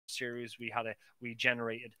series, we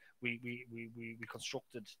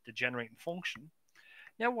constructed the generating function.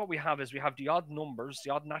 Now what we have is we have the odd numbers,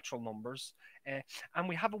 the odd natural numbers, and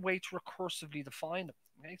we have a way to recursively define them.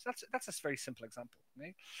 Okay, so that's a very simple example.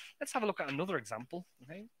 Okay, let's have a look at another example.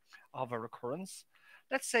 Okay, of a recurrence.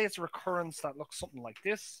 Let's say it's a recurrence that looks something like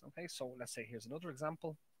this. Okay, so let's say here's another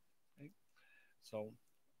example. Okay, so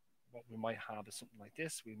what we might have is something like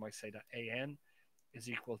this. We might say that an is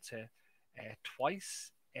equal to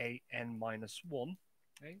twice an minus 1,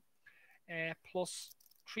 okay, plus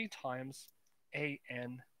 3 times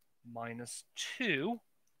an minus 2,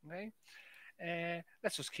 okay.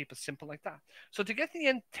 Let's just keep it simple like that. So to get the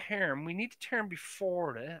nth term, we need a term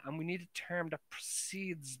before it, and we need a term that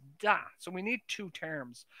precedes that. So we need two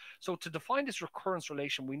terms. So to define this recurrence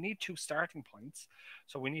relation, we need two starting points.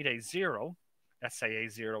 So we need a 0. Let's say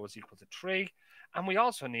a0 is equal to 3. And we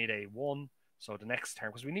also need a 1. So the next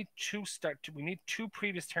term, because we need two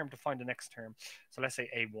previous terms to find the next term. So let's say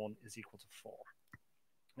a1 is equal to 4.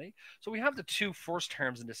 Okay? So we have the two first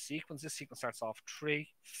terms in this sequence. This sequence starts off 3,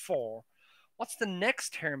 4. What's the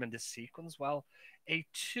next term in this sequence? Well,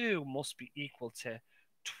 a2 must be equal to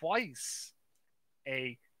twice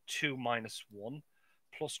a2 minus 1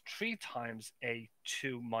 plus 3 times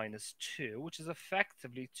a2 minus 2, which is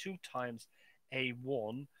effectively 2 times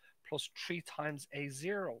a1 plus 3 times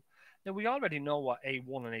a0. Now, we already know what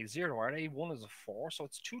a1 and a0 are. A1 is a 4, so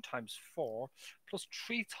it's 2 times 4 plus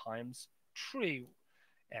 3 times 3.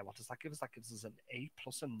 What does that give us? That gives us an 8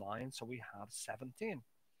 plus a 9, so we have 17.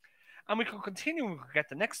 And we could continue, we could get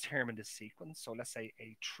the next term in this sequence. So let's say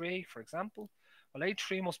a3, for example. Well,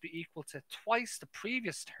 a3 must be equal to twice the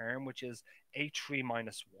previous term, which is a3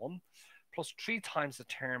 minus 1, plus 3 times the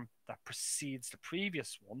term that precedes the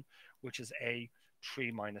previous one, which is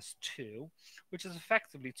a3 minus 2, which is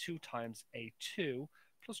effectively 2 times a2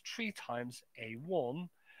 plus 3 times a1.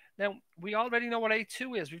 Now, we already know what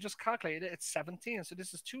a2 is. We've just calculated it. It's 17. So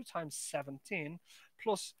this is 2 times 17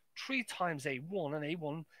 plus 3 times a1, and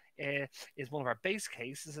a1 is one of our base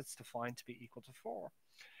cases. It's defined to be equal to 4.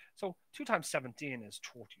 So 2 times 17 is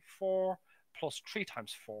 24, plus 3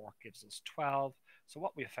 times 4 gives us 12. So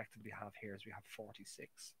what we effectively have here is we have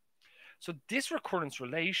 46. So this recurrence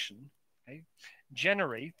relation, okay,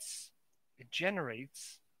 generates the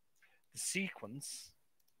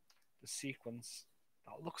sequence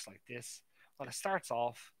that looks like this. Well, it starts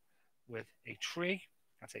off with a 3,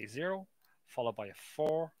 that's a 0, followed by a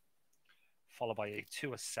 4, followed by a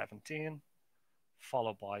 2 is 17,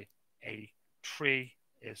 followed by a 3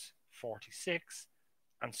 is 46,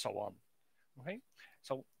 and so on. Okay,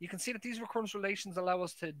 so you can see that these recurrence relations allow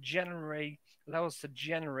us to generate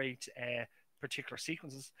particular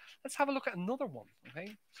sequences. Let's have a look at another one.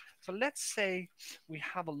 Okay, so let's say we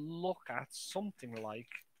have a look at something like,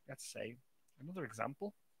 let's say, another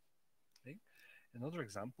example. Okay, another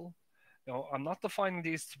example. Now, I'm not defining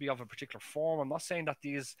these to be of a particular form. I'm not saying that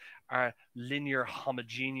these are linear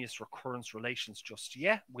homogeneous recurrence relations just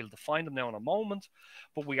yet. We'll define them now in a moment.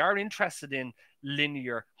 But we are interested in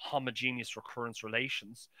linear homogeneous recurrence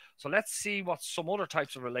relations. So let's see what some other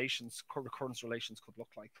types of recurrence relations could look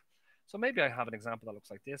like. So maybe I have an example that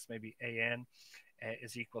looks like this. Maybe an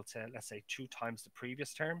is equal to, let's say, 2 times the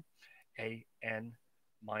previous term, an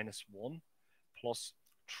minus 1, plus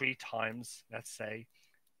 3 times, let's say,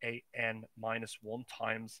 an minus 1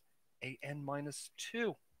 times an minus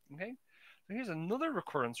 2. Okay, so here's another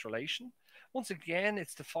recurrence relation. Once again,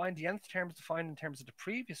 it's defined, the nth term is defined in terms of the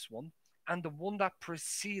previous one and the one that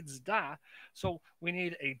precedes that. So we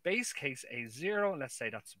need a base case a0, let's say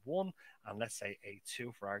that's 1, and let's say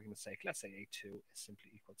a2 for argument's sake. Let's say a2 is simply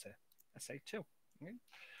equal to, let's say, 2. Okay?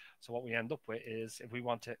 So what we end up with is, if we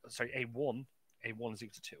want to, sorry, a1 is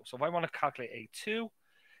equal to 2. So if I want to calculate a2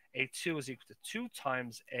 is equal to 2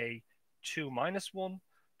 times a2 minus 1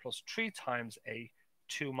 plus 3 times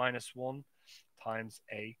a2 minus 1 times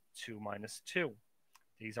a2 minus 2.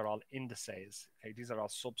 These are all indices. Okay, these are all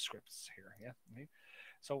subscripts here. Yeah. Okay.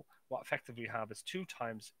 So what effectively we have is 2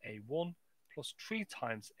 times a1 plus 3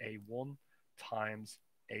 times a1 times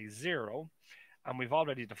a0, and we've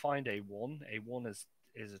already defined a1. A1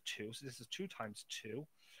 is a 2, so this is 2 times 2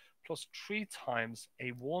 plus 3 times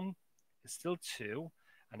a1 is still 2.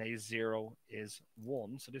 And a0 is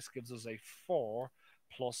 1. So this gives us a 4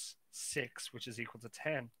 plus 6, which is equal to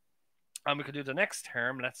 10. And we could do the next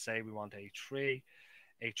term. Let's say we want a3.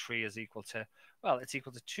 a3 is equal to, well, it's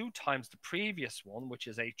equal to 2 times the previous one, which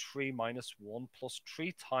is a3 minus 1, plus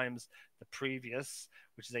 3 times the previous,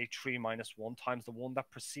 which is a3 minus 1, times the one that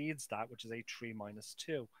precedes that, which is a3 minus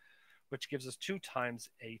 2, which gives us 2 times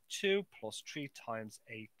a2 plus 3 times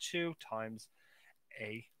a2 times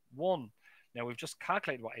a1. Now we've just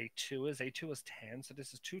calculated what A2 is. A2 is 10, so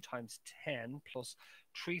this is 2 times 10 plus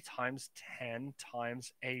 3 times 10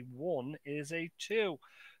 times A1 is A2. So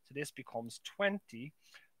this becomes 20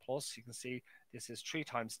 plus, you can see this is 3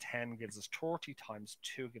 times 10 gives us 30 times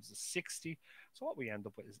 2 gives us 60. So what we end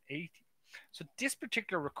up with is 80. So this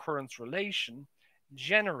particular recurrence relation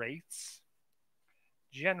generates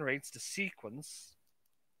the sequence.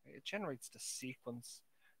 It generates the sequence.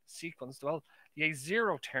 Well, the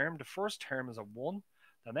A0 term, the first term is a 1,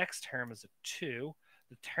 the next term is a 2,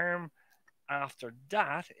 the term after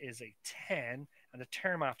that is a 10, and the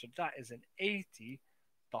term after that is an 80,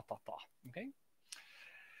 dot, dot, dot. Okay?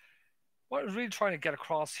 What I'm really trying to get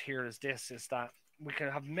across here is this, is that we can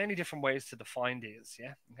have many different ways to define these,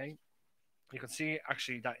 yeah? Okay? You can see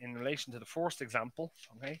actually that in relation to the first example,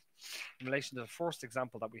 okay? In relation to the first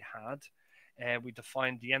example that we had, we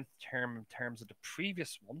defined the nth term in terms of the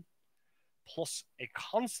previous one plus a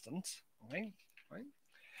constant, okay? Right?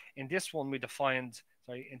 In this one, we defined,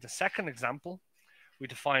 in the second example, we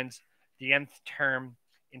defined the nth term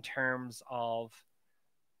in terms of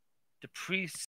the